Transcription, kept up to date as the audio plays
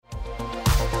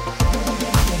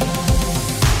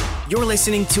You're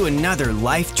listening to another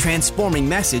life-transforming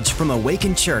message from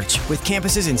Awaken Church with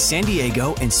campuses in San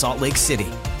Diego and Salt Lake City.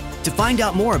 To find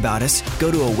out more about us,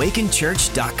 go to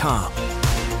awakenchurch.com.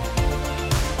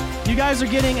 You guys are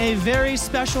getting a very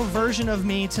special version of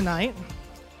me tonight.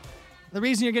 The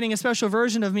reason you're getting a special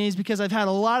version of me is because I've had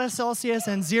a lot of Celsius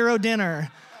and zero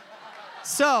dinner.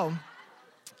 So,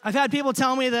 I've had people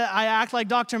tell me that I act like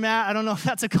Dr. Matt. I don't know if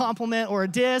that's a compliment or a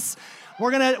diss. We're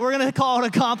gonna call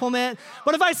it a compliment.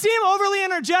 But if I seem overly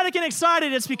energetic and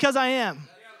excited, it's because I am.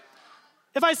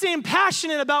 If I seem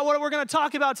passionate about what we're gonna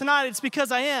talk about tonight, it's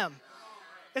because I am.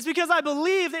 It's because I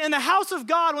believe that in the house of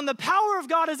God, when the power of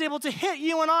God is able to hit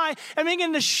you and I and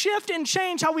begin to shift and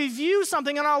change how we view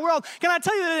something in our world, can I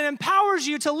tell you that it empowers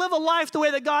you to live a life the way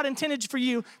that God intended for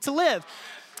you to live?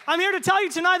 I'm here to tell you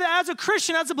tonight that as a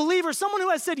Christian, as a believer, someone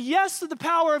who has said yes to the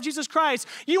power of Jesus Christ,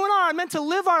 you and I are meant to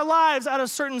live our lives at a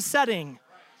certain setting.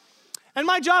 And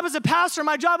my job as a pastor,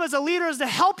 my job as a leader is to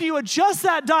help you adjust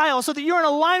that dial so that you're in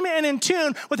alignment and in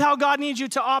tune with how God needs you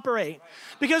to operate.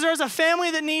 Because there's a family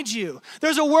that needs you.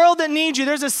 There's a world that needs you.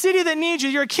 There's a city that needs you.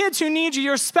 Your kids who need you.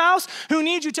 Your spouse who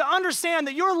needs you to understand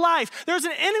that your life, there's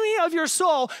an enemy of your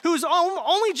soul whose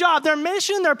only job, their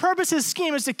mission, their purpose, his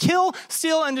scheme is to kill,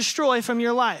 steal, and destroy from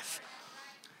your life.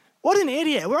 What an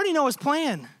idiot. We already know his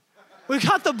plan. We've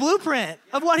got the blueprint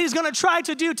of what he's going to try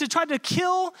to do to try to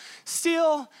kill,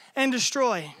 steal, and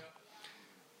destroy.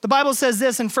 The Bible says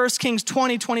this in 1 Kings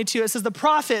 20:22. It says, the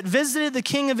prophet visited the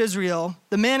king of Israel,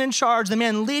 the man in charge, the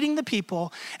man leading the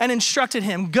people, and instructed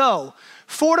him, go,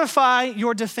 fortify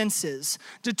your defenses.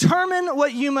 Determine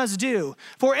what you must do.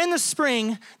 For in the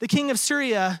spring, the king of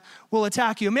Syria will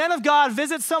attack you. A man of God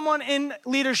visits someone in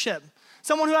leadership,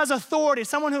 someone who has authority,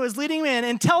 someone who is leading men,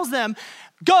 and tells them,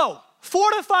 go.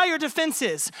 Fortify your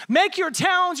defenses. Make your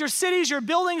towns, your cities, your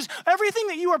buildings, everything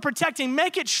that you are protecting,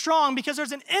 make it strong because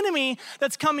there's an enemy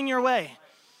that's coming your way.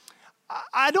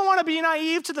 I don't want to be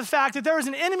naive to the fact that there is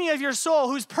an enemy of your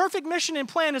soul whose perfect mission and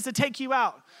plan is to take you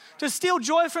out, to steal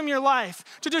joy from your life,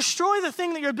 to destroy the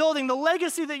thing that you're building, the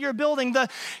legacy that you're building.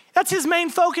 That's his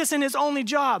main focus and his only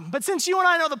job. But since you and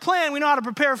I know the plan, we know how to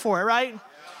prepare for it, right?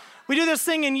 We do this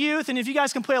thing in youth, and if you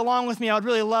guys can play along with me, I would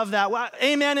really love that. Well,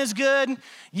 amen is good.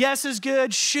 Yes is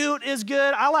good. Shoot is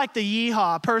good. I like the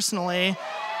yeehaw, personally.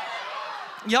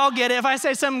 Y'all get it. If I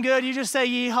say something good, you just say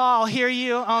yeehaw. I'll hear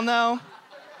you. I'll know.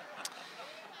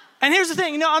 And here's the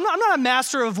thing. I'm not a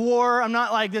master of war. I'm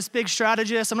not like this big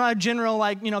strategist. I'm not a general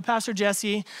like, Pastor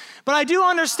Jesse. But I do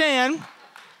understand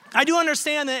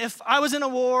that if I was in a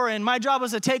war and my job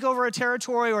was to take over a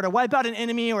territory or to wipe out an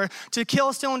enemy or to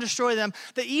kill, steal, and destroy them,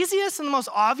 the easiest and the most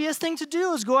obvious thing to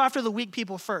do is go after the weak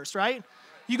people first, right?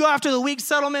 You go after the weak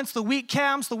settlements, the weak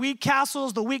camps, the weak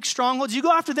castles, the weak strongholds. You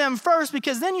go after them first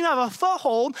because then you have a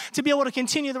foothold to be able to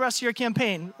continue the rest of your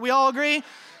campaign. We all agree?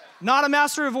 Not a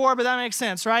master of war, but that makes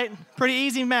sense, right? Pretty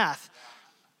easy math.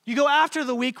 You go after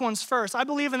the weak ones first. I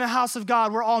believe in the house of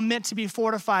God, we're all meant to be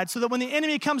fortified so that when the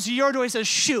enemy comes to your door, he says,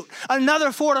 shoot,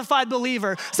 another fortified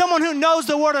believer, someone who knows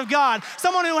the word of God,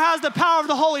 someone who has the power of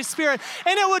the Holy Spirit,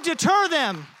 and it would deter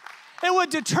them. It would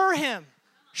deter him.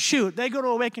 Shoot, they go to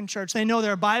Awaken Church. They know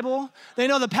their Bible. They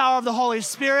know the power of the Holy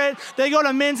Spirit. They go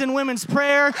to men's and women's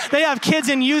prayer. They have kids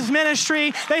in youth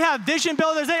ministry. They have vision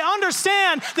builders. They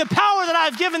understand the power that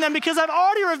I've given them because I've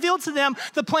already revealed to them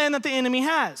the plan that the enemy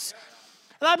has.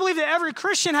 And I believe that every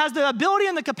Christian has the ability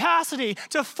and the capacity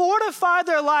to fortify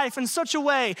their life in such a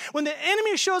way when the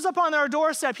enemy shows up on their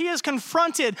doorstep, he is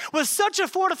confronted with such a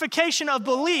fortification of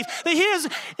belief that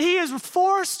he is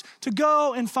forced to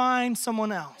go and find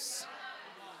someone else.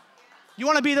 You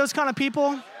want to be those kind of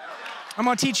people? I'm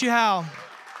going to teach you how.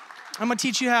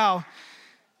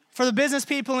 For the business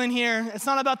people in here, it's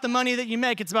not about the money that you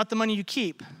make, it's about the money you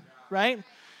keep, right?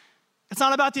 It's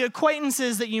not about the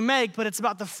acquaintances that you make, but it's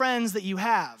about the friends that you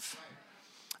have.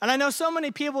 And I know so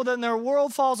many people that their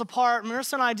world falls apart.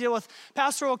 Marissa and I deal with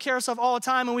pastoral care stuff all the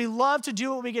time, and we love to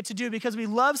do what we get to do because we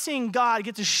love seeing God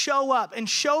get to show up and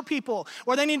show people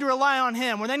where they need to rely on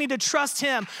him, where they need to trust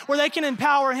him, where they can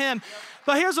empower him.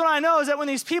 But here's what I know is that when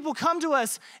these people come to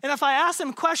us, and if I ask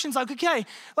them questions like, okay,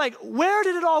 like where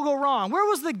did it all go wrong? Where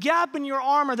was the gap in your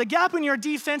armor, the gap in your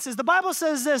defenses? The Bible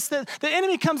says this, that the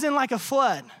enemy comes in like a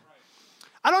flood.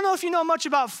 I don't know if you know much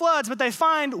about floods, but they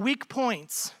find weak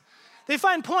points. They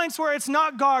find points where it's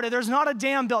not guarded, there's not a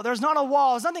dam built, there's not a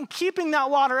wall, there's nothing keeping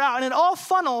that water out, and it all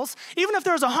funnels, even if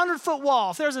there's a 100-foot wall,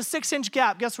 if there's a 6-inch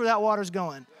gap, guess where that water's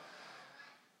going?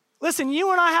 Listen,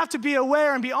 you and I have to be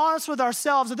aware and be honest with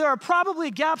ourselves that there are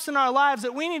probably gaps in our lives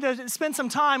that we need to spend some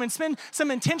time and spend some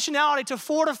intentionality to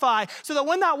fortify so that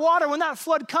when that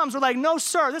flood comes, we're like, no,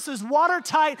 sir, this is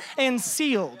watertight and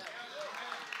sealed.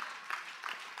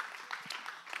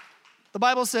 The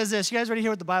Bible says this. You guys ready to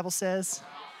hear what the Bible says?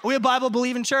 Are we a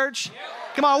Bible-believing church?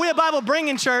 Come on, are we a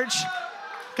Bible-bringing church?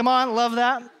 Come on, love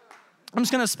that. I'm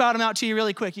just going to spout them out to you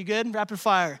really quick. You good? Rapid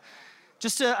fire.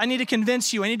 I need to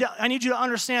convince you. I need you to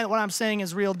understand that what I'm saying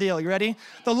is real deal. You ready?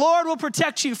 The Lord will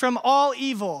protect you from all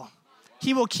evil.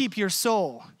 He will keep your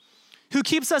soul. Who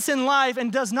keeps us in life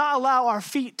and does not allow our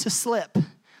feet to slip.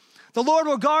 The Lord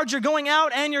will guard your going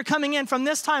out and your coming in from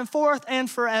this time forth and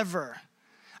forever.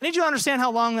 I need you to understand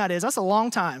how long that is. That's a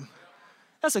long time.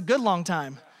 That's a good long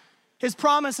time. His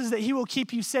promise is that he will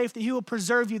keep you safe, that he will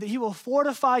preserve you, that he will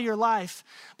fortify your life.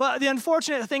 But the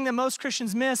unfortunate thing that most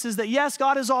Christians miss is that, yes,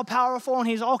 God is all powerful and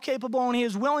he's all capable and he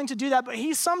is willing to do that, but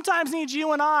he sometimes needs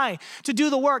you and I to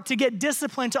do the work, to get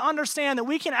disciplined, to understand that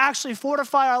we can actually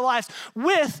fortify our lives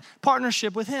with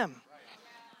partnership with him.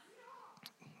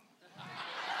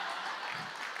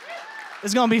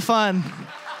 It's going to be fun.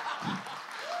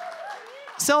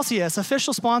 Celsius,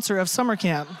 official sponsor of summer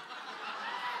camp.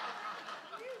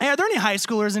 Hey, are there any high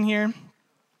schoolers in here?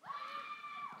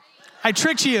 I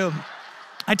tricked you.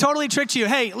 I totally tricked you.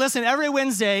 Hey, listen, every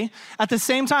Wednesday at the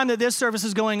same time that this service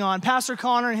is going on, Pastor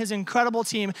Connor and his incredible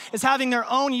team is having their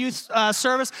own youth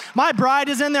service. My bride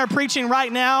is in there preaching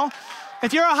right now.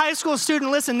 If you're a high school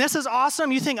student, listen, this is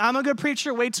awesome. You think I'm a good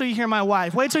preacher? Wait till you hear my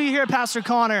wife. Wait till you hear Pastor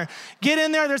Connor. Get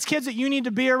in there. There's kids that you need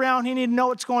to be around. You need to know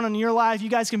what's going on in your life. You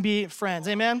guys can be friends.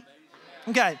 Amen?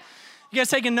 Okay. You guys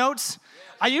taking notes?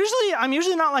 I'm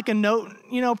usually not like a note,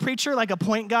 preacher, like a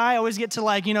point guy. I always get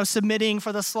to submitting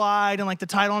for the slide and the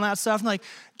title and that stuff. I'm like,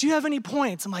 do you have any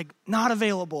points? I'm like, not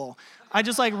available. I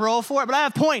just roll for it, but I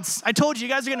have points. I told you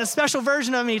guys are getting a special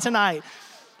version of me tonight.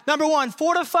 Number 1,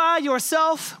 fortify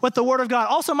yourself with the word of God.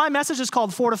 Also, my message is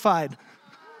called Fortified. Bam.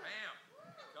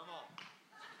 Come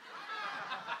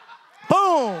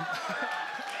on. Boom.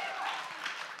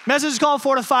 Message is called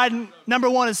Fortified. Number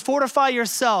 1 is fortify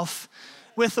yourself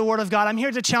with the word of God. I'm here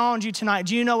to challenge you tonight.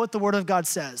 Do you know what the word of God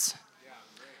says?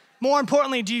 More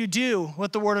importantly, do you do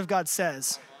what the word of God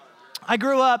says? I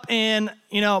grew up in,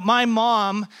 my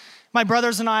mom, my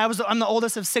brothers and I'm the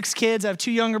oldest of 6 kids. I have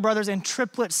 2 younger brothers and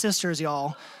triplet sisters,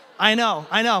 y'all. I know.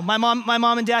 My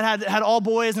mom and dad had all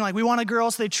boys and we wanted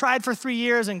girls. So they tried for 3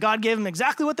 years and God gave them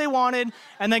exactly what they wanted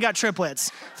and they got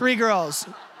triplets, 3 girls.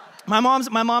 My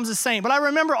mom's a saint, but I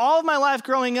remember all of my life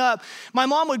growing up, my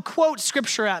mom would quote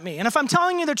scripture at me. And if I'm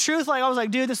telling you the truth, I was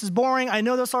like, dude, this is boring. I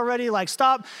know this already.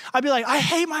 Stop. I'd be like, I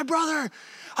hate my brother.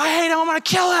 I hate him. I'm going to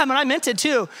kill him. And I meant it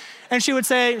too. And she would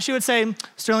say,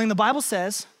 Sterling, the Bible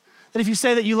says that if you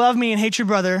say that you love me and hate your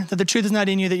brother, that the truth is not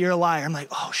in you, that you're a liar. I'm like,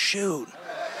 oh, shoot.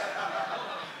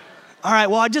 All right,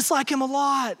 well, I dislike him a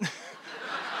lot.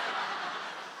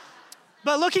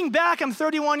 But looking back, I'm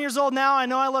 31 years old now. I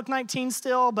know I look 19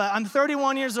 still, but I'm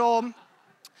 31 years old.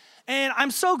 And I'm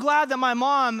so glad that my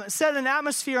mom set an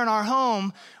atmosphere in our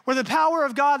home where the power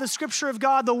of God, the scripture of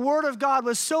God, the word of God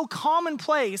was so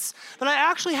commonplace that I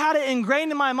actually had it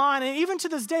ingrained in my mind. And even to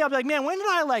this day, I'll be like, man, when did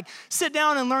I sit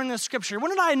down and learn this scripture?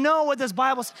 When did I know what this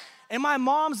Bible says? And my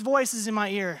mom's voice is in my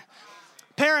ear.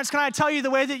 Parents, can I tell you the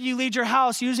way that you lead your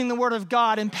house using the word of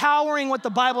God, empowering what the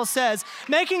Bible says,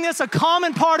 making this a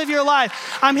common part of your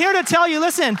life? I'm here to tell you,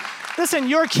 listen,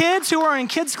 your kids who are in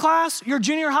kids class, your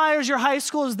junior highers, your high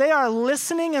schools, they are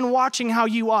listening and watching how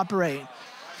you operate.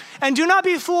 And do not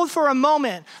be fooled for a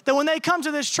moment that when they come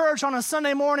to this church on a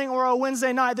Sunday morning or a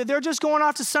Wednesday night, that they're just going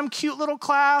off to some cute little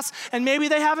class and maybe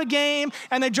they have a game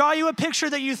and they draw you a picture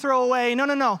that you throw away.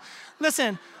 No.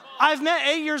 Listen, I've met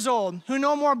 8 years old who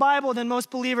know more Bible than most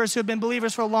believers who have been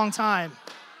believers for a long time.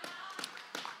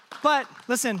 But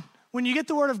listen, when you get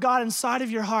the word of God inside of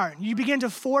your heart, you begin to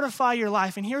fortify your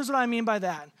life. And here's what I mean by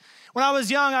that. When I was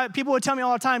young, people would tell me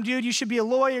all the time, dude, you should be a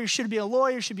lawyer, you should be a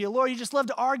lawyer, you should be a lawyer. You just love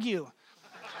to argue.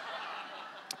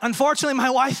 Unfortunately,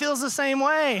 my wife feels the same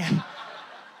way.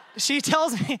 She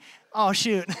tells me, oh,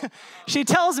 shoot. She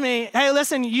tells me, hey,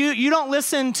 listen, you don't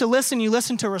listen to listen, you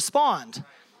listen to respond.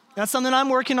 That's something I'm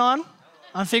working on.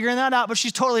 I'm figuring that out, but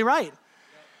she's totally right.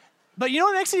 But you know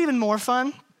what makes it even more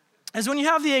fun? Is when you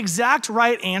have the exact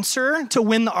right answer to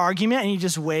win the argument and you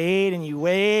just wait and you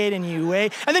wait and you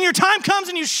wait, and then your time comes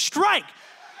and you strike.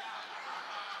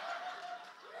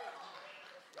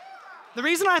 The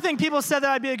reason I think people said that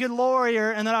I'd be a good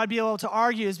lawyer and that I'd be able to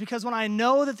argue is because when I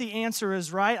know that the answer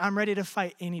is right, I'm ready to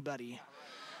fight anybody.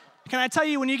 Can I tell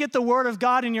you, when you get the word of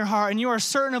God in your heart and you are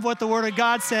certain of what the word of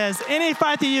God says, any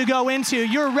fight that you go into,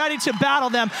 you're ready to battle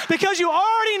them because you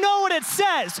already know what it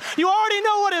says. You already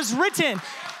know what is written.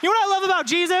 You know what I love about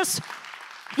Jesus?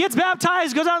 He gets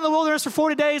baptized, goes out in the wilderness for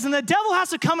 40 days, and the devil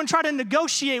has to come and try to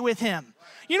negotiate with him.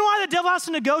 You know why the devil has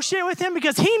to negotiate with him?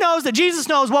 Because he knows that Jesus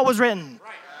knows what was written.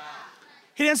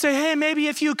 He didn't say, hey, maybe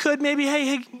if you could, maybe,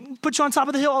 hey, put you on top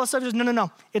of the hill, all this stuff.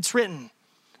 No. It's written.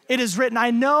 It is written.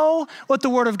 I know what the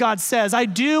word of God says. I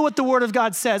do what the word of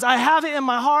God says. I have it in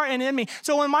my heart and in me.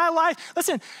 So in my life,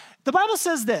 listen, the Bible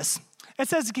says this. It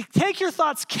says, take your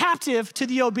thoughts captive to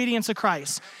the obedience of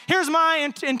Christ. Here's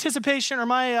my anticipation, or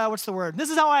my, what's the word?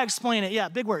 This is how I explain it. Yeah,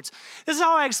 big words. This is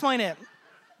how I explain it.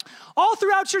 All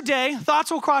throughout your day, thoughts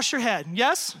will cross your head.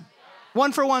 Yes?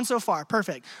 One for one so far.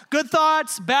 Perfect. Good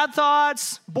thoughts, bad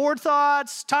thoughts, bored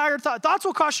thoughts, tired thoughts. Thoughts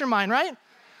will cross your mind, right?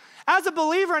 As a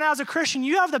believer and as a Christian,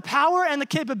 you have the power and the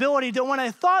capability that when a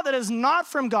thought that is not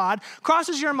from God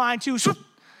crosses your mind to,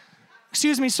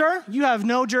 excuse me, sir, you have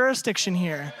no jurisdiction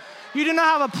here. You do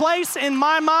not have a place in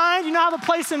my mind. You do not have a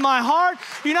place in my heart.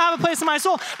 You do not have a place in my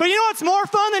soul. But you know what's more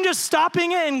fun than just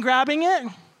stopping it and grabbing it?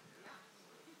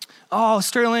 Oh,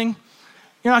 Sterling,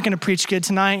 you're not going to preach good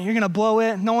tonight. You're going to blow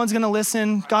it. No one's going to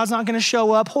listen. God's not going to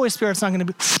show up. Holy Spirit's not going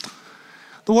to be.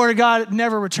 The word of God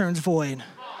never returns void.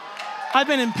 I've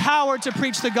been empowered to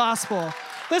preach the gospel.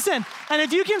 Listen, and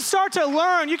if you can start to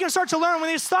learn, when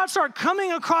these thoughts start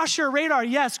coming across your radar,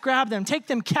 yes, grab them, take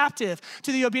them captive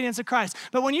to the obedience of Christ.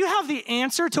 But when you have the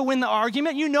answer to win the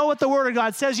argument, you know what the word of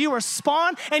God says, you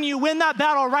respond and you win that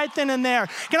battle right then and there.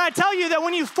 Can I tell you that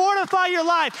when you fortify your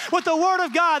life with the word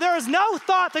of God, there is no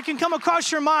thought that can come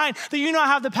across your mind that you don't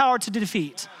have the power to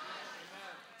defeat.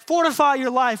 Fortify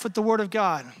your life with the word of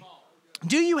God.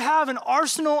 Do you have an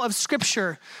arsenal of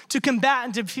scripture to combat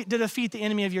and to defeat the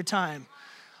enemy of your time?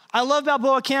 I love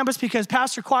Balboa campus because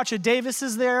Pastor Quacha Davis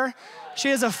is there. She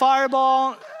has a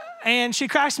fireball, and she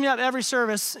cracks me up every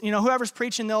service. You know, whoever's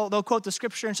preaching, they'll quote the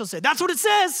scripture, and she'll say, that's what it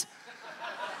says.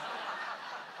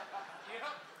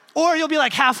 Or you'll be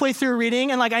like halfway through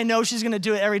reading, and like I know she's gonna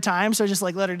do it every time, so just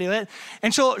like let her do it.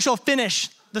 And she'll finish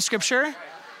the scripture. I'm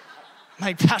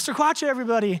like, Pastor Quacha,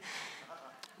 everybody.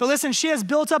 But listen, she has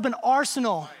built up an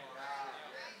arsenal.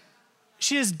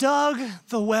 She has dug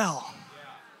the well.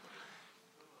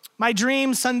 My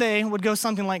dream Sunday would go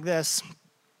something like this.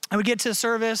 I would get to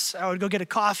service, I would go get a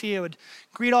coffee, I would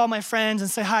greet all my friends and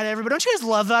say hi to everybody. Don't you guys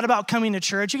love that about coming to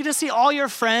church? You get to see all your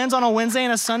friends on a Wednesday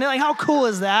and a Sunday. Like, how cool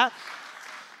is that?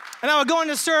 And I would go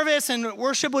into service and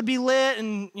worship would be lit,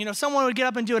 and you know, someone would get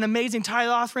up and do an amazing tithe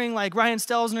offering like Ryan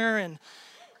Stelzner, and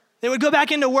they would go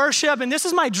back into worship, and this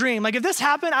is my dream. Like if this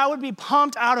happened, I would be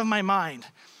pumped out of my mind.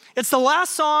 It's the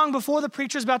last song before the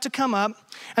preacher's about to come up,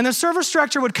 and the service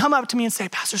director would come up to me and say,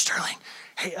 Pastor Sterling,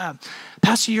 hey,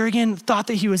 Pastor Jurgen thought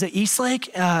that he was at Eastlake,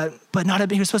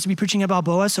 but he was supposed to be preaching at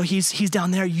Balboa, so he's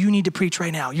down there. You need to preach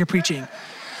right now. You're preaching.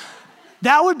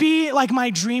 That would be like my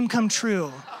dream come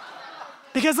true.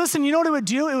 Because listen, you know what it would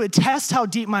do? It would test how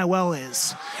deep my well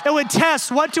is. It would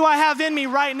test, what do I have in me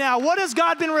right now? What has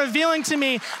God been revealing to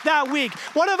me that week?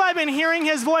 What have I been hearing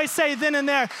his voice say then and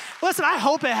there? Listen, I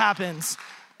hope it happens.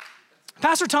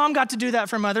 Pastor Tom got to do that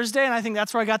for Mother's Day, and I think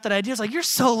that's where I got that idea. It's like, you're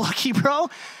so lucky, bro.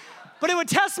 But it would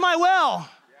test my well.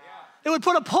 It would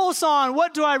put a pulse on,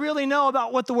 what do I really know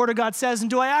about what the Word of God says, and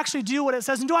do I actually do what it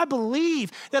says, and do I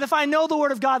believe that if I know the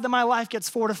Word of God, that my life gets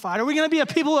fortified? Are we going to be a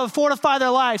people who fortify their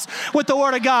lives with the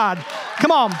Word of God? Come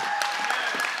on.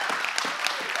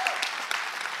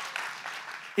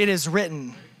 It is written.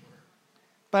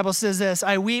 The Bible says this,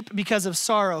 I weep because of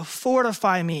sorrow.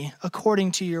 Fortify me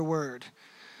according to your word.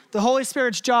 The Holy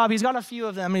Spirit's job, he's got a few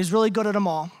of them, and he's really good at them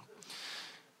all.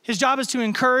 His job is to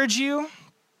encourage you,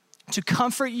 to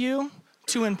comfort you,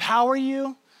 to empower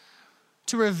you,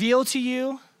 to reveal to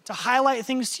you, to highlight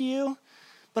things to you.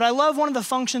 But I love one of the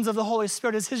functions of the Holy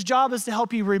Spirit is his job is to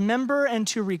help you remember and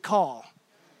to recall.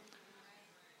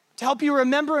 To help you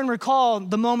remember and recall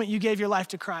the moment you gave your life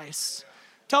to Christ.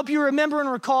 To help you remember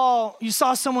and recall, you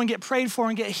saw someone get prayed for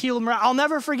and get healed. I'll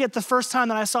never forget the first time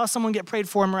that I saw someone get prayed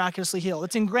for and miraculously healed.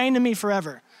 It's ingrained in me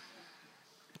forever.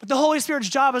 But the Holy Spirit's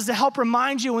job is to help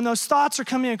remind you when those thoughts are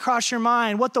coming across your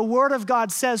mind, what the Word of God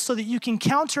says so that you can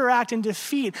counteract and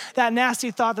defeat that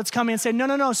nasty thought that's coming and say,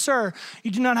 no, sir,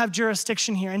 you do not have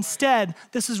jurisdiction here. Instead,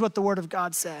 this is what the Word of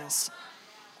God says.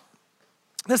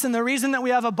 Listen, the reason that we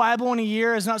have a Bible in a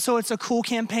year is not so it's a cool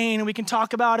campaign and we can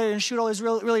talk about it and shoot all these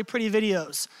really pretty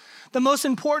videos. The most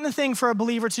important thing for a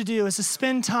believer to do is to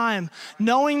spend time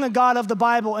knowing the God of the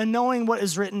Bible and knowing what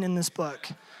is written in this book.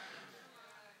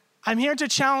 I'm here to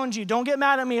challenge you. Don't get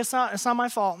mad at me. It's not my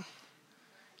fault.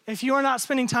 If you are not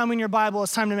spending time in your Bible,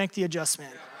 it's time to make the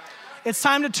adjustment. It's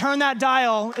time to turn that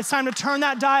dial. It's time to turn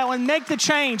that dial and make the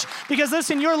change. Because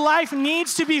listen, your life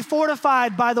needs to be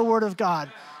fortified by the Word of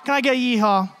God. Can I get a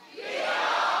yeehaw?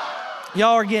 Yeehaw!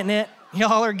 Y'all are getting it.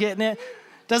 Y'all are getting it.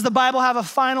 Does the Bible have a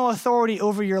final authority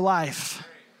over your life?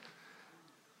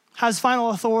 has final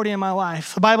authority in my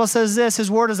life. The Bible says this, his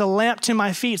word is a lamp to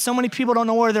my feet. So many people don't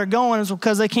know where they're going is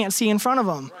because they can't see in front of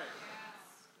them.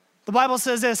 The Bible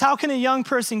says this, how can a young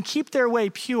person keep their way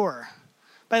pure?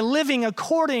 By living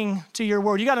according to your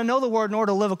word. You got to know the word in order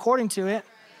to live according to it.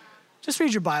 Just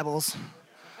read your Bibles.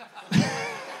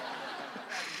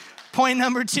 Point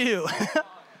number 2.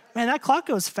 Man, that clock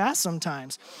goes fast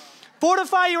sometimes.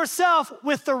 Fortify yourself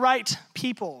with the right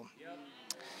people.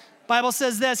 Bible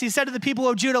says this, he said to the people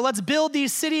of Judah, let's build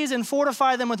these cities and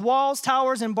fortify them with walls,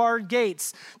 towers, and barred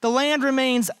gates. The land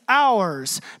remains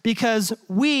ours because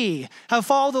we have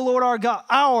followed the Lord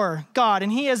our God, and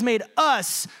he has made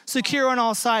us secure on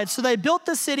all sides. So they built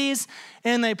the cities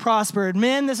and they prospered.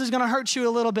 Men, this is going to hurt you a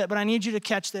little bit, but I need you to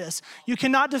catch this. You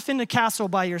cannot defend a castle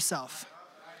by yourself.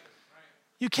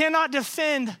 You cannot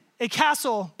defend a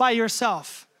castle by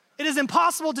yourself. It is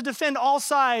impossible to defend all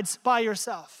sides by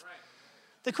yourself.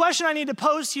 The question I need to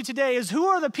pose to you today is, who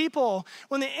are the people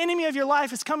when the enemy of your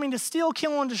life is coming to steal,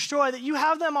 kill, and destroy, that you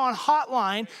have them on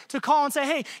hotline to call and say,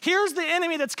 hey, here's the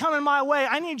enemy that's coming my way.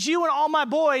 I need you and all my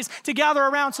boys to gather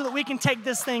around so that we can take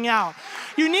this thing out.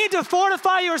 You need to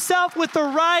fortify yourself with the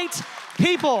right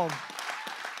people.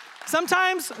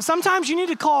 Sometimes you need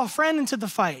to call a friend into the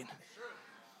fight.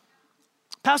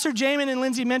 Pastor Jamin and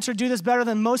Lindsay Minter do this better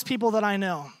than most people that I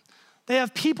know. They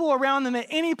have people around them at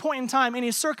any point in time,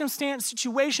 any circumstance,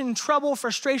 situation, trouble,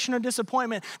 frustration, or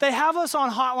disappointment. They have us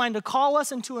on hotline to call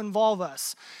us and to involve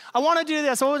us. I want to do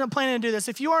this. I wasn't planning to do this.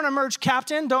 If you are an Emerge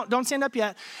captain, don't stand up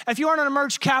yet. If you are an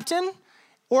Emerge captain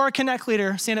or a Connect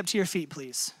leader, stand up to your feet,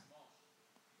 please.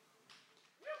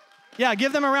 Yeah,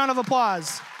 give them a round of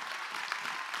applause.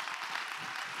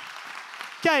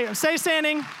 Okay, stay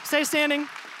standing, stay standing.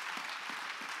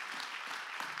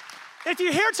 If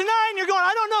you're here tonight and you're going,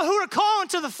 I don't know who to call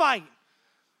into the fight.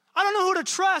 I don't know who to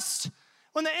trust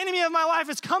when the enemy of my life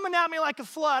is coming at me like a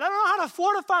flood. I don't know how to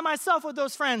fortify myself with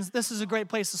those friends. This is a great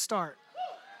place to start.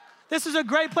 This is a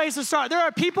great place to start. There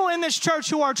are people in this church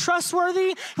who are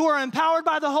trustworthy, who are empowered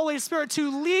by the Holy Spirit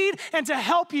to lead and to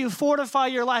help you fortify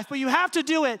your life. But you have to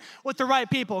do it with the right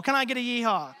people. Can I get a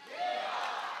yeehaw?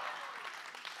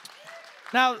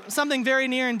 Now, something very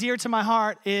near and dear to my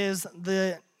heart is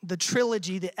the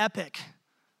trilogy, the epic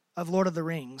of Lord of the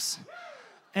Rings.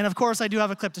 And of course, I do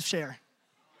have a clip to share.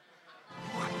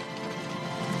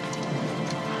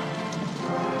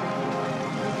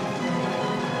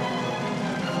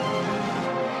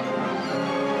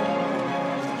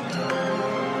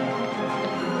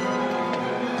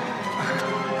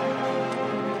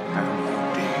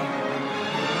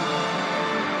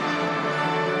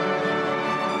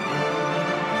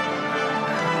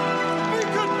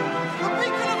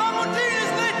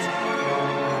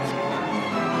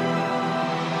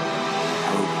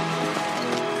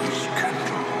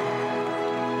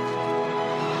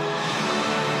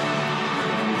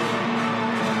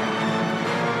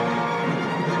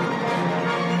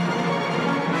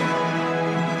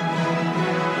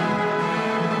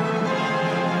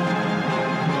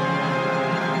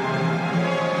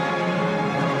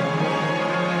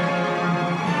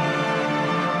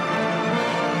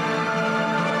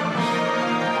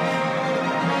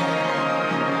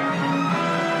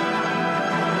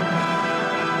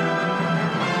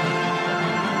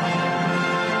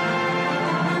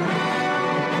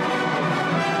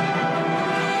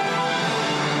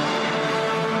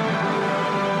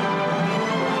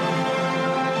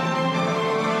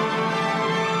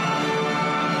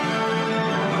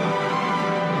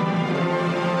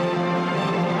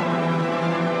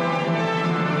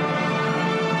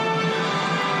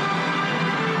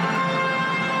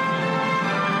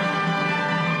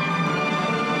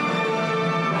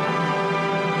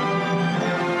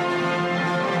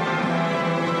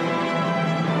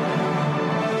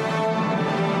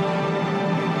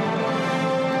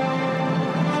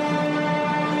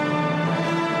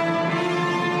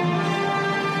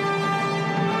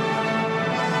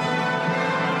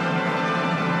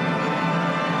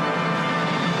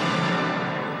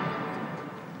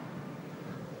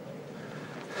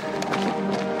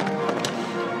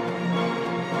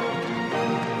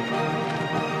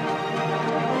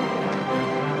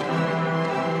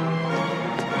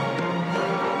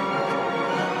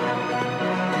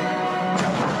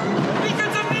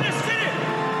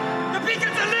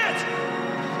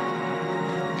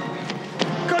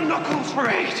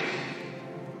 Parade.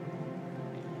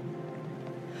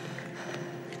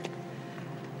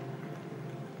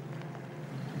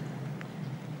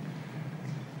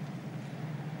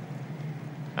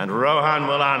 And Rohan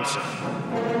will answer.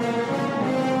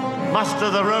 Muster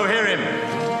the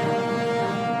Rohirrim.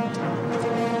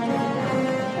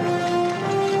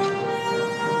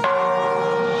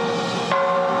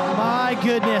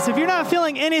 goodness. If you're not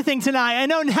feeling anything tonight, I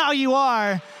know now you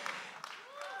are.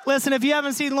 Listen, if you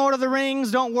haven't seen Lord of the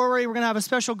Rings, don't worry. We're going to have a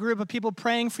special group of people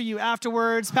praying for you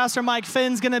afterwards. Pastor Mike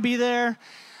Finn's going to be there.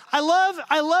 I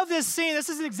love this scene. This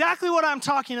is exactly what I'm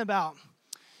talking about.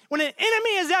 When an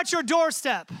enemy is at your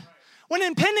doorstep, when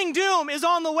impending doom is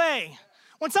on the way,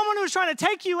 when someone who's trying to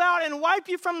take you out and wipe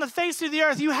you from the face of the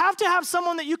earth, you have to have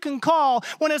someone that you can call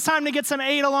when it's time to get some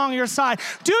aid along your side.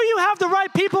 Do you have the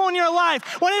right people in your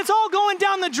life when it's all going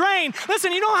down the drain?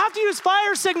 Listen, you don't have to use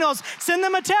fire signals. Send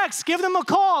them a text, give them a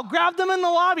call, grab them in the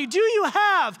lobby. Do you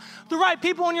have the right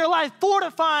people in your life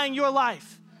fortifying your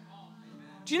life?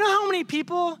 Do you know how many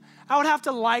people I would have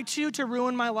to lie to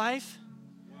ruin my life?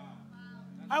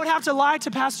 I would have to lie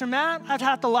to Pastor Matt. I'd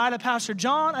have to lie to Pastor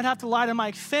John. I'd have to lie to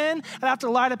Mike Finn. I'd have to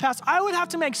lie to Pastor. I would have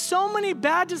to make so many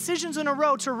bad decisions in a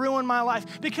row to ruin my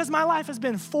life because my life has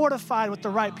been fortified with the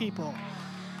right people.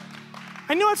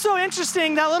 I know it's so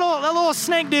interesting, that little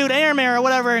snake dude, Aramir or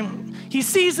whatever, he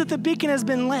sees that the beacon has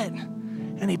been lit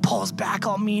and he pulls back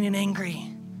all mean and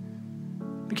angry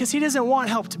because he doesn't want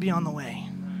help to be on the way.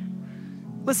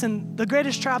 Listen, the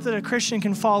greatest trap that a Christian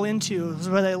can fall into is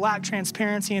where they lack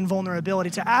transparency and vulnerability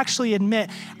to actually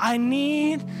admit, I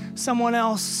need someone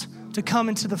else to come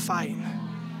into the fight.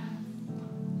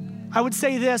 I would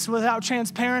say this, without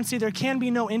transparency, there can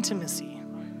be no intimacy.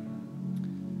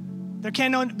 There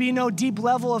can be no deep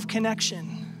level of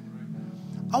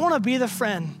connection. I want to be the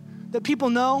friend that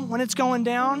people know when it's going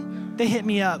down, they hit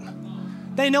me up.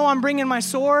 They know I'm bringing my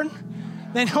sword.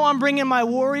 They know I'm bringing my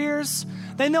warriors.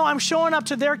 They know I'm showing up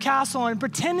to their castle and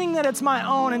pretending that it's my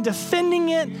own and defending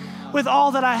it with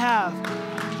all that I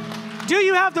have. Do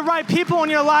you have the right people in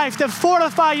your life that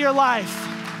fortify your life?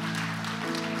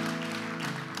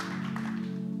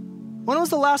 When was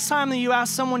the last time that you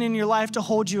asked someone in your life to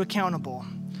hold you accountable?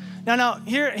 Now,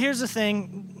 here's the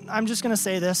thing. I'm just going to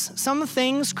say this. Some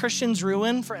things Christians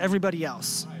ruin for everybody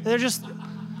else. They're just...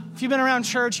 If you've been around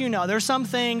church, you know there's some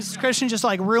things Christians just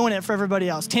like ruin it for everybody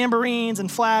else. Tambourines and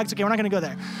flags. Okay, we're not going to go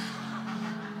there.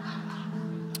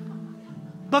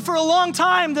 But for a long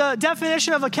time, the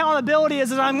definition of accountability is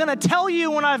that I'm going to tell you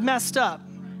when I've messed up.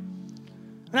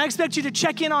 And I expect you to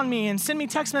check in on me and send me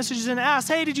text messages and ask,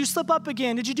 hey, did you slip up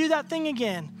again? Did you do that thing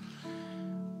again?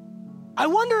 I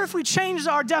wonder if we changed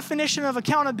our definition of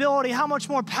accountability, how much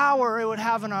more power it would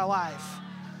have in our life.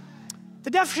 The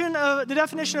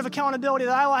definition of accountability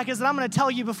that I like is that I'm going to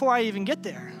tell you before I even get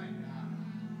there.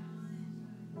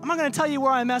 I'm not going to tell you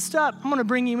where I messed up. I'm going to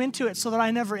bring you into it so that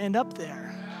I never end up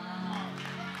there.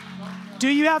 Do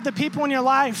you have the people in your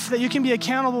life that you can be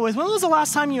accountable with? When was the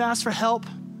last time you asked for help?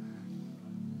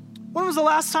 When was the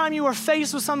last time you were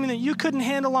faced with something that you couldn't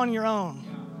handle on your own?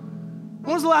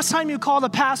 When was the last time you called a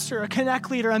pastor, a connect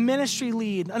leader, a ministry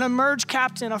lead, an emerge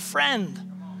captain, a friend?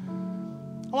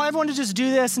 I want everyone to just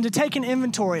do this and to take an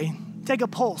inventory, take a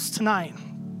pulse tonight.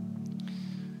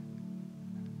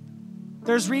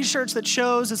 There's research that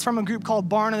shows, it's from a group called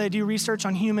Barna. They do research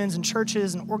on humans and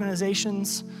churches and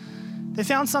organizations. They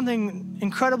found something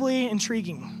incredibly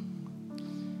intriguing.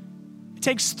 It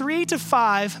takes 3 to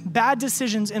 5 bad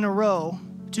decisions in a row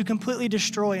to completely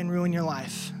destroy and ruin your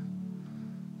life.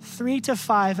 3 to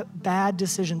 5 bad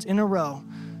decisions in a row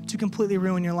to completely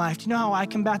ruin your life. Do you know how I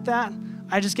combat that?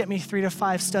 I just get me 3 to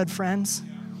 5 stud friends.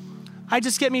 I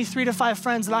just get me 3 to 5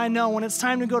 friends that I know when it's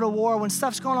time to go to war, when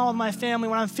stuff's going on with my family,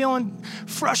 when I'm feeling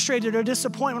frustrated or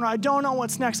disappointed, when I don't know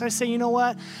what's next, I say, you know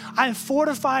what? I'm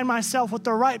fortifying myself with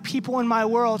the right people in my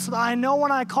world so that I know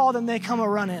when I call them, they come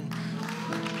a-running.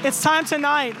 It's time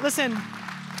tonight, listen,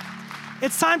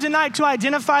 it's time tonight to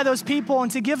identify those people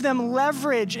and to give them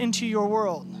leverage into your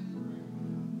world.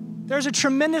 There's a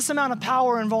tremendous amount of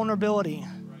power in vulnerability.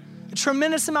 A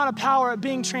tremendous amount of power at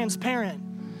being transparent.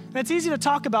 And it's easy to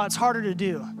talk about, it's harder to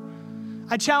do.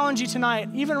 I challenge you tonight,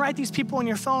 even write these people in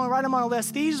your phone, write them on a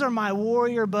list. These are my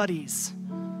warrior buddies.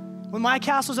 When my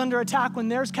castle's under attack, when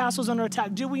theirs castle's under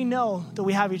attack, do we know that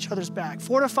we have each other's back?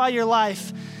 Fortify your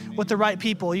life with the right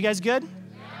people. You guys good?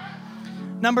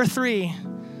 Number 3,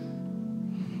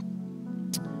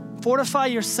 fortify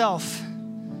yourself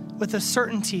with the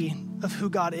certainty of who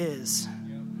God is.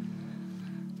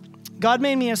 God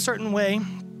made me a certain way.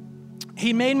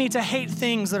 He made me to hate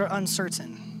things that are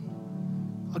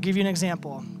uncertain. I'll give you an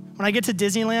example. When I get to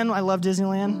Disneyland, I love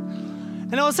Disneyland,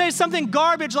 and it'll say something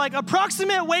garbage like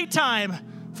approximate wait time,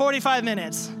 45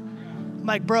 minutes. I'm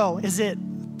like, bro, is it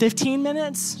 15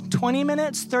 minutes, 20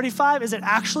 minutes, 35? Is it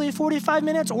actually 45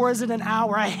 minutes or is it an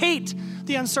hour? I hate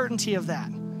the uncertainty of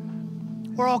that.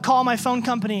 Or I'll call my phone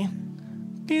company.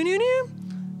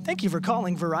 Thank you for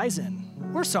calling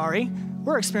Verizon. We're sorry.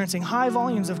 We're experiencing high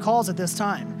volumes of calls at this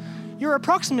time. Your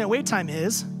approximate wait time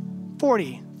is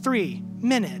 43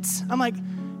 minutes. I'm like,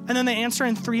 and then they answer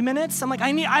in 3 minutes. I'm like,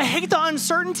 I hate the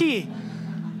uncertainty.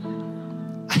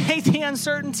 I hate the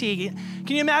uncertainty.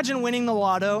 Can you imagine winning the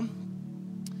lotto?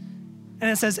 And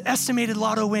it says estimated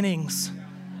lotto winnings,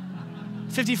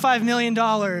 $55 million.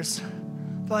 They're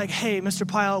like, hey, Mr.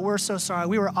 Pilot, we're so sorry.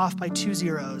 We were off by 2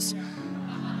 zeros.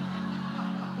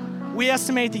 We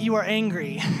estimate that you are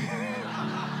angry.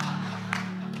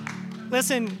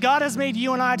 Listen, God has made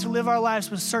you and I to live our lives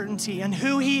with certainty in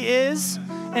who he is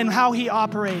and how he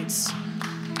operates.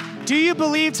 Do you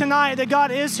believe tonight that God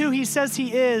is who he says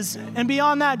he is? And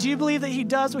beyond that, do you believe that he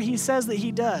does what he says that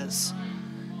he does?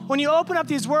 When you open up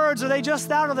these words, are they just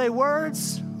that? Are they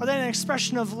words? Are they an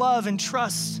expression of love and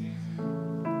trust?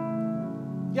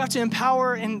 You have to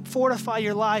empower and fortify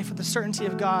your life with the certainty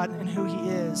of God and who he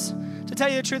is. To tell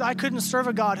you the truth, I couldn't serve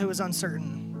a God who was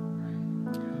uncertain.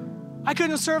 I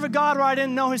couldn't serve a God where I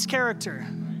didn't know his character,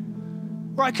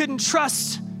 where I couldn't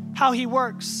trust how he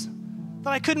works,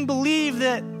 that I couldn't believe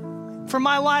that for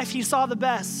my life he saw the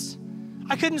best.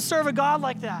 I couldn't serve a God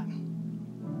like that.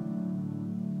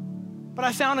 But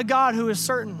I found a God who is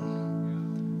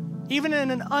certain. Even in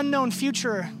an unknown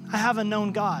future, I have a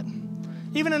known God.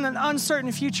 Even in an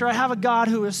uncertain future, I have a God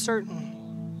who is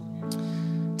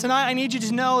certain. Tonight, I need you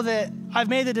to know that I've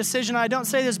made the decision. I don't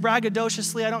say this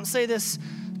braggadociously. I don't say this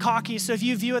cocky. So if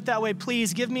you view it that way,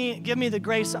 please give me the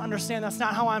grace to understand that's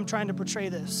not how I'm trying to portray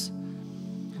this.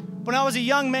 When I was a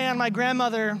young man, my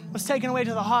grandmother was taken away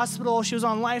to the hospital. She was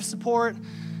on life support,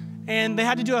 and they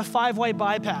had to do a 5-way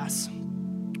bypass.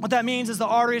 What that means is the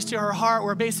arteries to her heart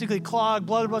were basically clogged.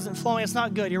 Blood wasn't flowing. It's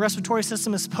not good. Your respiratory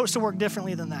system is supposed to work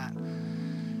differently than that.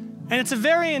 And it's a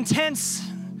very intense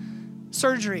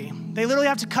surgery. They literally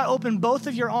have to cut open both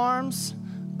of your arms,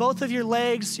 both of your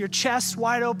legs, your chest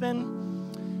wide open.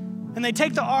 And they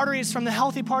take the arteries from the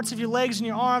healthy parts of your legs and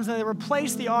your arms, and they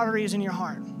replace the arteries in your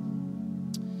heart.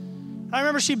 I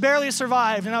remember she barely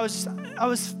survived, and I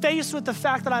was faced with the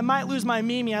fact that I might lose my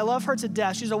Mimi. I love her to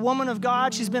death. She's a woman of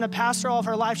God. She's been a pastor all of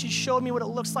her life. She showed me what it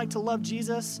looks like to love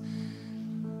Jesus.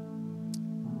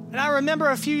 And I remember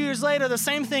a few years later, the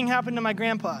same thing happened to my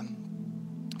grandpa.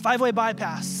 5-way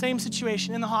bypass, same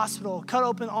situation in the hospital, cut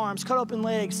open arms, cut open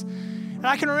legs. And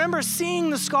I can remember seeing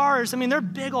the scars. I mean, they're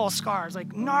big old scars,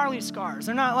 like gnarly scars.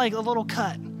 They're not like a little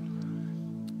cut.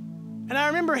 And I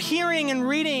remember hearing and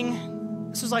reading,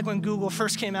 this was like when Google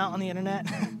first came out on the internet.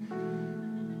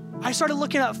 I started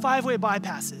looking up 5-way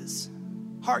bypasses,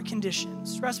 heart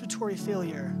conditions, respiratory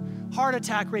failure, heart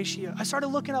attack ratio. I started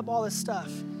looking up all this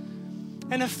stuff.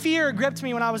 And a fear gripped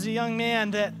me when I was a young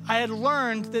man that I had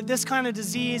learned that this kind of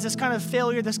disease, this kind of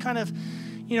failure, this kind of,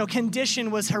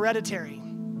 condition was hereditary,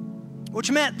 which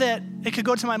meant that it could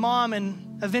go to my mom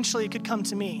and eventually it could come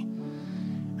to me.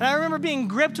 And I remember being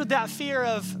gripped with that fear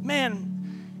of,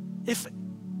 man, if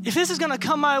this is gonna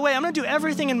come my way, I'm gonna do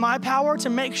everything in my power to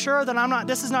make sure that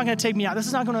this is not gonna take me out. This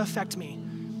is not gonna affect me.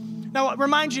 Now,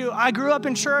 remind you, I grew up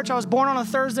in church. I was born on a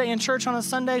Thursday, in church on a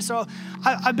Sunday, so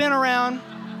I've been around.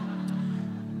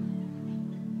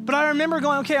 But I remember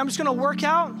going, okay, I'm just gonna work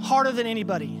out harder than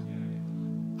anybody.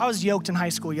 I was yoked in high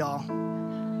school, y'all.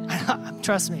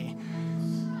 Trust me.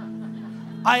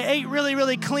 I ate really,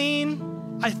 really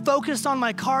clean. I focused on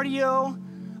my cardio.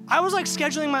 I was like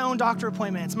scheduling my own doctor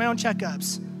appointments, my own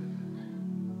checkups.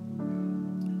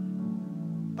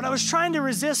 But I was trying to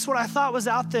resist what I thought was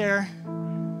out there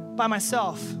by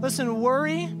myself. Listen,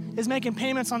 worry is making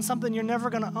payments on something you're never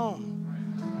gonna own.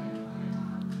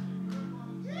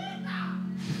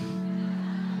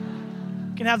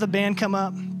 You can have the band come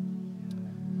up.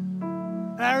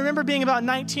 And I remember being about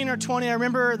 19 or 20. I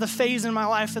remember the phase in my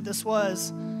life that this was.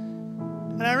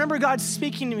 And I remember God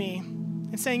speaking to me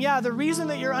and saying, yeah, the reason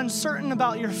that you're uncertain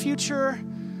about your future,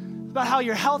 about how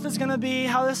your health is gonna be,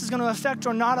 how this is gonna affect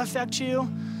or not affect you,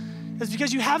 is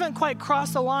because you haven't quite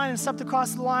crossed the line and stepped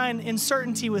across the line in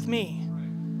certainty with me.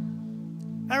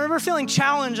 And I remember feeling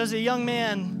challenged as a young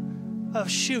man of,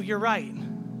 shoot, you're right.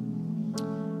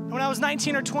 And when I was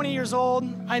 19 or 20 years old,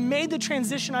 I made the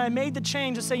transition, I made the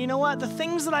change to say, you know what, the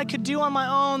things that I could do on my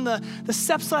own, the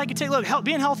steps that I could take, look,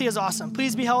 being healthy is awesome.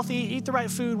 Please be healthy, eat the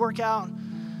right food, work out.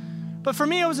 But for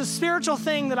me, it was a spiritual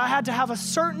thing that I had to have a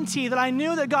certainty that I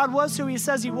knew that God was who he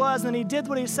says he was, and he did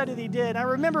what he said that he did. I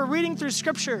remember reading through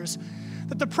scriptures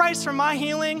that the price for my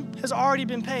healing has already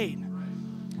been paid.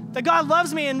 That God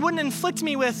loves me and wouldn't inflict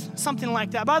me with something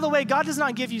like that. By the way, God does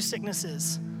not give you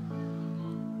sicknesses.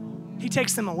 He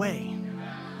takes them away.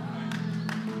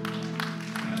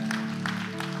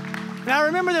 And I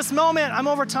remember this moment, I'm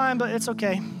over time, but it's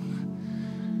okay.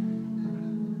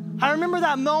 I remember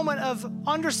that moment of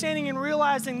understanding and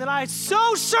realizing that I was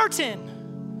so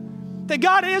certain that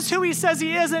God is who he says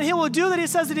he is, and he will do that he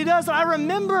says that he does. And I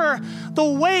remember the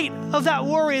weight of that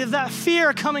worry, of that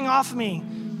fear coming off me.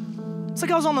 It's like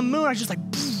I was on the moon. I was just like,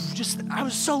 I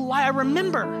was so light. I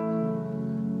remember.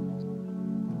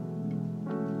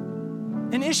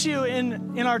 An issue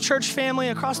in our church family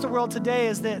across the world today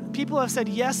is that people have said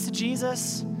yes to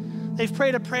Jesus. They've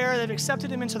prayed a prayer. They've accepted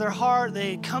him into their heart.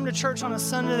 They come to church on a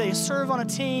Sunday. They serve on a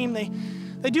team.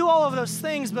 They do all of those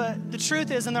things, but the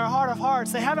truth is, in their heart of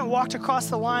hearts, they haven't walked across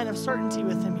the line of certainty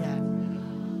with him yet.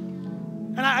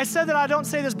 And I said that I don't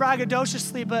say this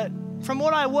braggadociously, but from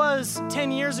what I was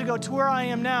 10 years ago to where I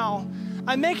am now,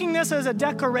 I'm making this as a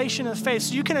declaration of faith,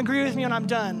 so you can agree with me when I'm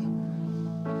done.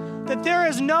 That there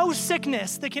is no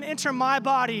sickness that can enter my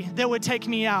body that would take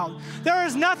me out. There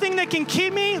is nothing that can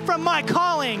keep me from my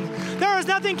calling. There is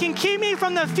nothing can keep me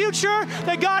from the future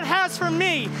that God has for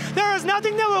me. There is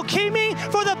nothing that will keep me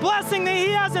for the blessing that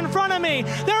he has in front of me.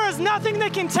 There is nothing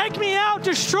that can take me out,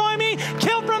 destroy me,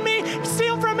 kill from me,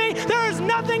 steal from me. There is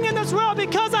nothing in this world,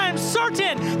 because I am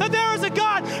certain that there is a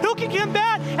God who can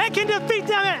combat and can defeat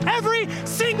them at every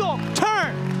single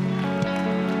turn.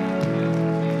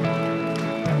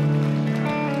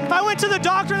 I went to the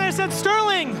doctor and they said,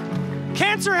 Sterling,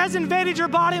 cancer has invaded your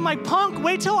body. I'm like, punk,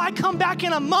 wait till I come back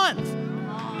in a month.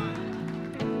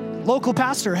 Local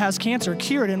pastor has cancer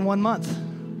cured in 1 month.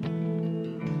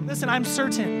 Listen, I'm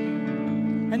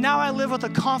certain. And now I live with a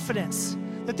confidence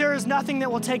that there is nothing that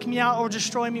will take me out or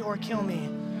destroy me or kill me.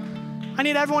 I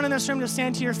need everyone in this room to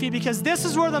stand to your feet, because this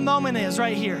is where the moment is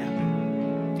right here.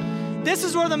 This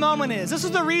is where the moment is. This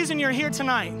is the reason you're here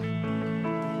tonight.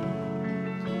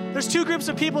 There's two groups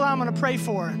of people that I'm going to pray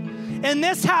for. In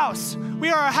this house, we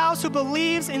are a house who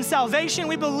believes in salvation.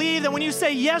 We believe that when you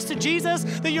say yes to Jesus,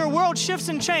 that your world shifts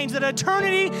and changes, that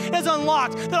eternity is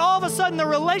unlocked, that all of a sudden the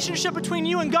relationship between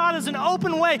you and God is an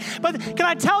open way. But can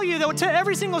I tell you that to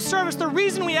every single service, the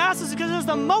reason we ask is because it's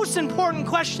the most important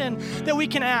question that we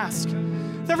can ask.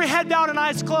 With every head bowed and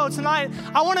eyes closed tonight,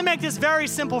 I want to make this very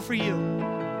simple for you.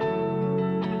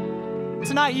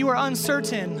 Tonight, you are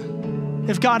uncertain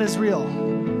if God is real.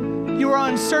 You are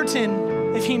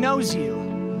uncertain if he knows you.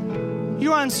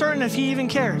 You are uncertain if he even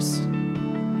cares.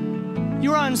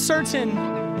 You are uncertain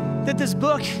that this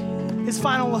book is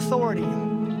final authority.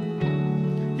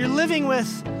 You're living with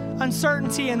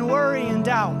uncertainty and worry and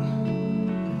doubt.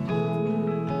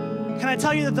 Can I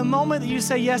tell you that the moment that you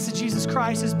say yes to Jesus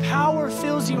Christ, his power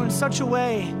fills you in such a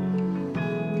way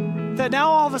that now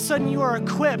all of a sudden you are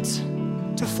equipped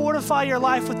to fortify your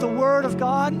life with the word of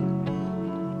God.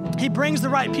 He brings the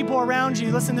right people around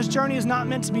you. Listen, this journey is not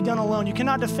meant to be done alone. You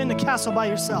cannot defend a castle by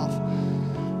yourself.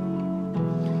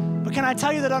 But can I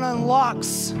tell you that it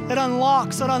unlocks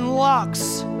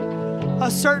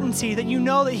a certainty that you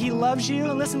know that he loves you.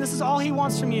 And listen, this is all he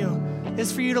wants from you,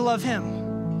 is for you to love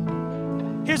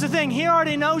him. Here's the thing, he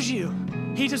already knows you.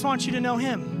 He just wants you to know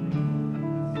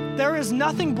him. There is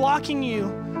nothing blocking you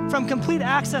from complete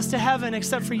access to heaven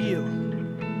except for you.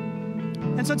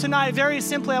 And so tonight, very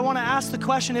simply, I want to ask the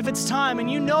question, if it's time, and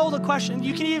you know the question,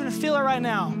 you can even feel it right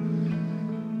now.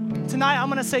 Tonight, I'm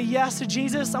going to say yes to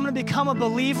Jesus. I'm going to become a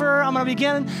believer. I'm going to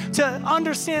begin to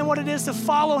understand what it is to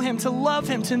follow him, to love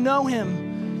him, to know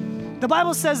him. The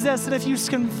Bible says this, that if you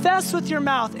confess with your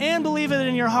mouth and believe it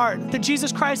in your heart that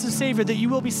Jesus Christ is Savior, that you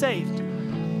will be saved.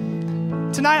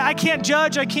 Tonight, I can't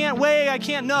judge, I can't weigh, I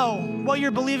can't know what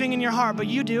you're believing in your heart, but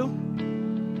you do.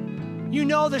 You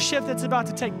know the shift that's about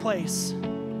to take place.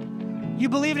 You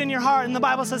believe it in your heart, and the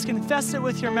Bible says confess it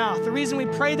with your mouth. The reason we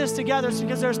pray this together is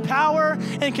because there's power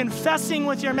in confessing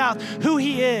with your mouth who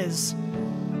he is.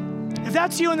 If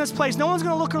that's you in this place, no one's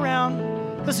going to look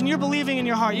around. Listen, you're believing in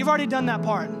your heart. You've already done that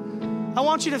part. I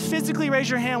want you to physically raise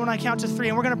your hand when I count to 3,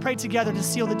 and we're going to pray together to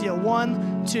seal the deal.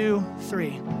 1, 2,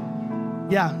 3.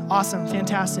 Yeah, awesome,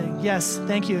 fantastic. Yes,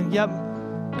 thank you. Yep,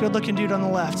 good-looking dude on the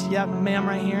left. Yep, ma'am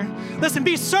right here. Listen,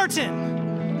 be certain.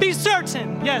 Be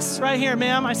certain. Yes, right here,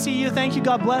 ma'am. I see you. Thank you.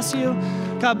 God bless you.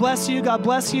 God bless you. God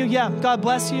bless you. Yeah, God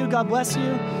bless you. God bless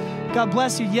you. God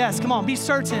bless you. Yes, come on. Be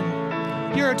certain.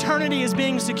 Your eternity is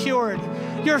being secured.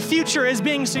 Your future is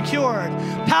being secured.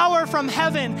 Power from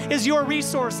heaven is your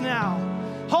resource now.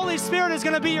 Holy Spirit is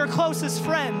going to be your closest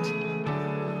friend.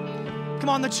 Come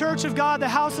on, the church of God, the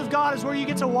house of God is where you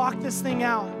get to walk this thing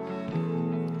out.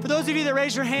 For those of you that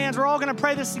raise your hands, we're all going to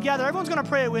pray this together. Everyone's going to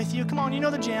pray it with you. Come on, you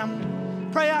know the jam.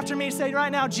 Pray after me. Say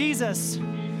right now, Jesus,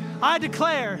 I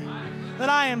declare that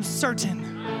I am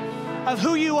certain of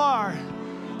who you are,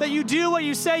 that you do what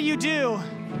you say you do,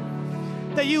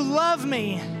 that you love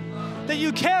me, that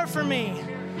you care for me,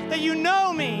 that you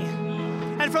know me.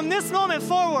 And from this moment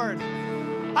forward,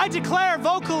 I declare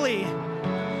vocally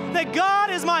that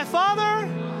God is my Father,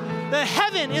 that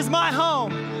heaven is my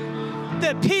home,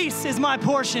 that peace is my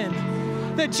portion,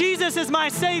 that Jesus is my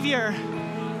Savior.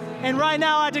 And right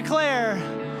now I declare,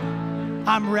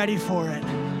 I'm ready for it.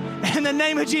 In the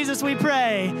name of Jesus we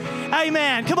pray.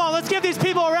 Amen. Come on, let's give these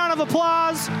people a round of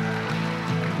applause.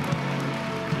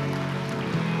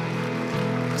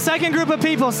 Second group of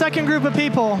people.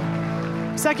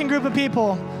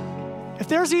 If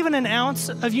there's even an ounce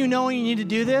of you knowing you need to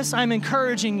do this, I'm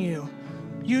encouraging you.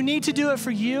 You need to do it for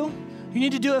you. You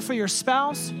need to do it for your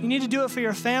spouse. You need to do it for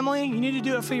your family. You need to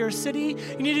do it for your city.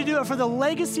 You need to do it for the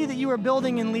legacy that you are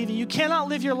building and leaving. You cannot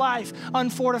live your life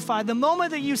unfortified. The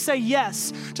moment that you say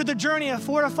yes to the journey of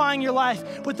fortifying your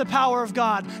life with the power of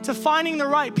God, to finding the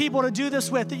right people to do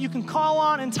this with, that you can call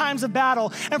on in times of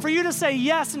battle, and for you to say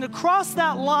yes and to cross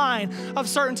that line of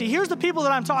certainty. Here's the people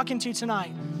that I'm talking to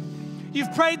tonight.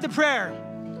 You've prayed the prayer.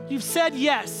 You've said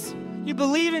yes. You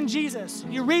believe in Jesus.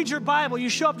 You read your Bible. You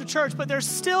show up to church, but there's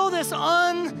still this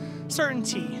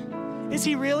uncertainty. Is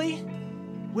he really?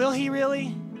 Will he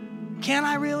really? Can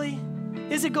I really?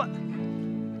 Is it going?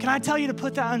 Can I tell you to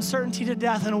put that uncertainty to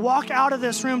death and walk out of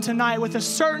this room tonight with a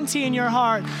certainty in your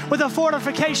heart, with a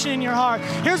fortification in your heart?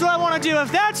 Here's what I want to do.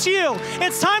 If that's you,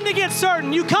 it's time to get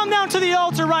certain. You come down to the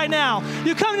altar right now.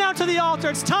 You come down to the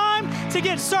altar. It's time to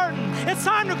get certain. It's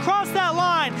time to cross that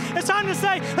line. It's time to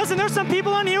say, listen, there's some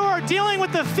people in here who are dealing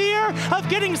with the fear of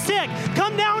getting sick.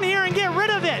 Come down here and get rid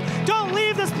of it. Don't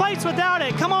leave this place without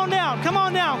it. Come on down. Come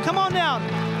on down. Come on down.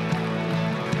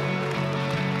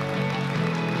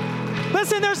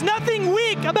 Listen, there's nothing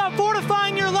weak about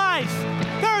fortifying your life.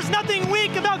 There is nothing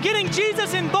weak about getting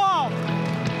Jesus involved.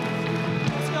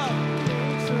 Let's go.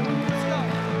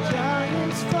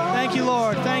 Let's go. Thank you,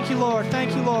 Lord. Thank you, Lord.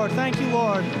 Thank you, Lord. Thank you,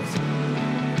 Lord.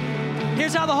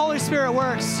 Here's how the Holy Spirit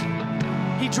works.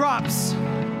 He drops.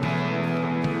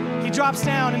 He drops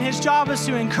down, and his job is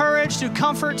to encourage, to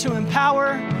comfort, to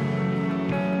empower.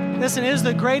 Listen, it is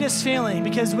the greatest feeling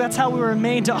because that's how we were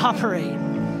made to operate.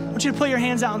 I want you to put your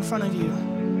hands out in front of you.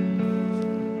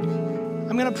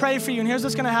 I'm going to pray for you, and here's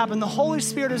what's going to happen. The Holy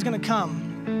Spirit is going to come.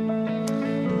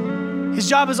 His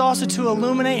job is also to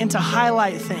illuminate and to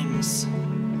highlight things.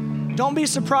 Don't be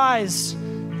surprised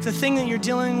if the thing that you're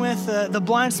dealing with, the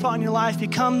blind spot in your life,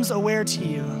 becomes aware to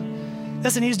you.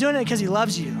 Listen, he's doing it because he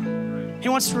loves you. He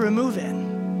wants to remove it.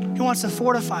 He wants to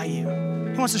fortify you.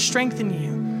 He wants to strengthen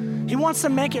you. He wants to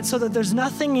make it so that there's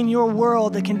nothing in your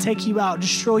world that can take you out,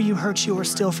 destroy you, hurt you, or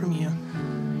steal from you.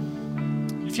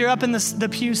 If you're up in the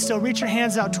pews still, reach your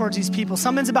hands out towards these people.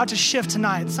 Something's about to shift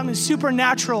tonight. Something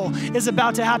supernatural is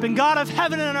about to happen. God of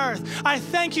heaven and earth, I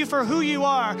thank you for who you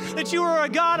are, that you are a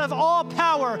God of all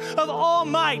power, of all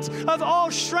might, of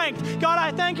all strength. God,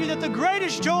 I thank you that the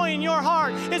greatest joy in your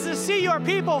heart is to see your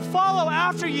people follow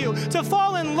after you, to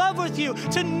fall in love with you,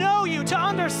 to know you, to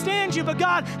understand you, but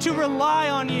God, to rely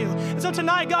on you. And so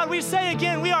tonight, God, we say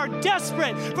again, we are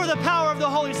desperate for the power of the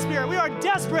Holy Spirit. We are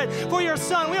desperate for your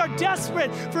Son. We are desperate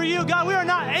for you, God. We are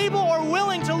not able or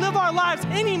willing to live our lives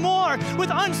anymore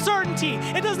with uncertainty.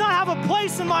 It does not have a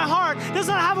place in my heart. It does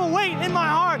not have a weight in my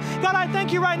heart. God, I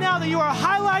thank you right now that you are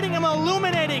highlighting and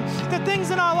illuminating the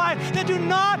things in our life that do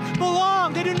not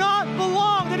belong. They do not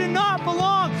belong. They do not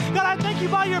belong. God, I thank you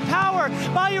by your power,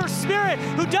 by your Spirit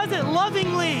who does it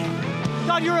lovingly.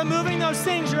 God, you're removing those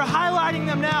things. You're highlighting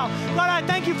them now. God, I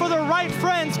thank you for the right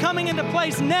friends coming into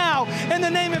place now in the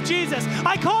name of Jesus.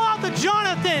 I call out the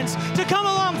Jonathans to come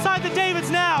alongside the Davids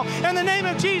now in the name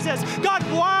of Jesus. God,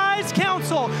 wise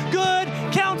counsel, good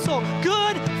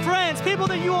friends, people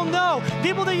that you will know,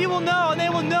 and they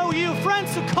will know you,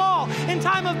 friends to call in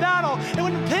time of battle. And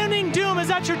when impending doom is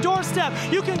at your doorstep,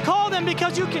 you can call them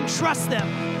because you can trust them.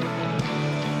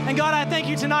 And God, I thank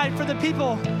you tonight for the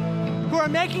people who are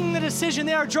making the decision.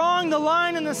 They are drawing the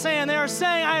line in the sand. They are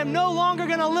saying, I am no longer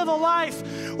going to live a life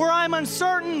where I'm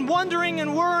uncertain, wondering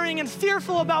and worrying and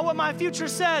fearful about what my future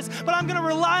says, but I'm going to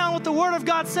rely on what the Word of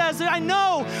God says. I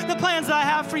know the plans that I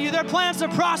have for you. They're plans to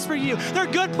prosper you. They're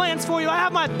good plans for you. I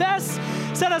have my best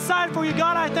set aside for you.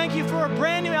 God, I thank you for a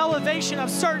brand new elevation of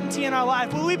certainty in our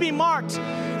life. Will we be marked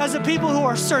as a people who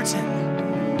are certain?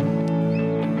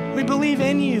 We believe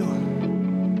in you.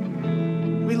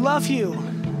 We love you.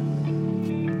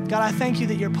 God, I thank you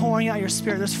that you're pouring out your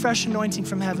Spirit. There's fresh anointing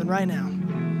from heaven right now.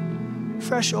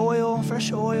 Fresh oil,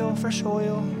 fresh oil, fresh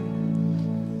oil.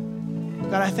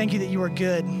 God, I thank you that you are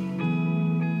good.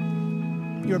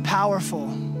 You are powerful,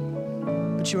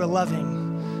 but you are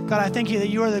loving. God, I thank you that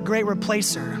you are the great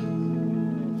replacer.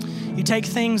 You take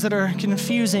things that are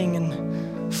confusing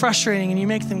and frustrating and you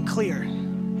make them clear.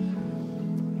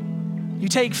 You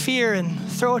take fear and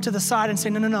throw it to the side and say,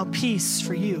 no, peace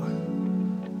for you.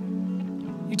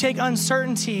 You take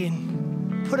uncertainty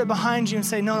and put it behind you and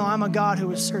say, no, I'm a God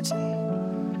who is certain.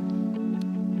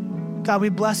 God, we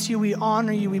bless you, we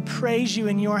honor you, we praise you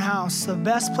in your house, the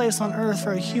best place on earth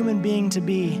for a human being to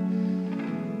be.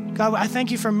 God, I thank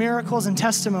you for miracles and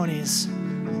testimonies.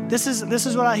 This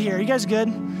is what I hear. Are you guys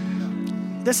good?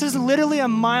 This is literally a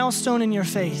milestone in your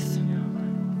faith.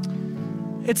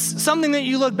 It's something that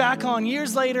you look back on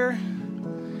years later,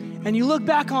 and you look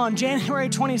back on January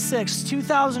 26,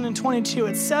 2022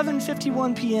 at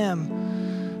 7:51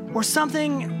 p.m., where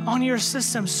something on your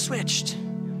system switched.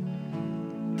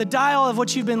 The dial of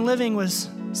what you've been living was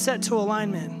set to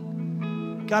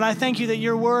alignment. God, I thank you that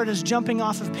your word is jumping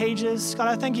off of pages. God,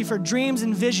 I thank you for dreams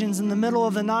and visions in the middle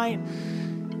of the night.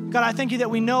 God, I thank you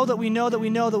that we know that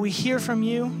we hear from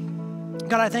you.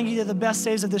 God, I thank you that the best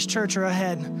days of this church are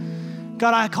ahead.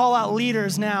 God, I call out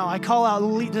leaders now. I call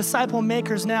out disciple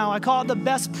makers now. I call out the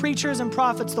best preachers and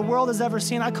prophets the world has ever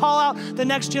seen. I call out the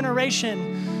next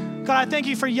generation. God, I thank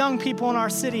you for young people in our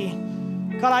city.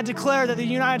 God, I declare that the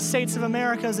United States of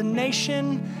America is a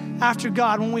nation after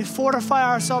God. When we fortify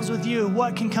ourselves with you,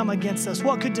 what can come against us?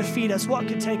 What could defeat us? What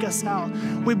could take us out?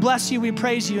 We bless you. We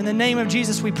praise you. In the name of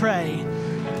Jesus, we pray.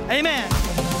 Amen.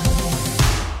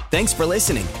 Thanks for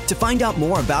listening. To find out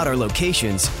more about our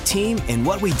locations, team, and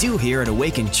what we do here at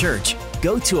Awaken Church,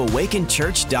 go to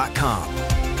awakenchurch.com.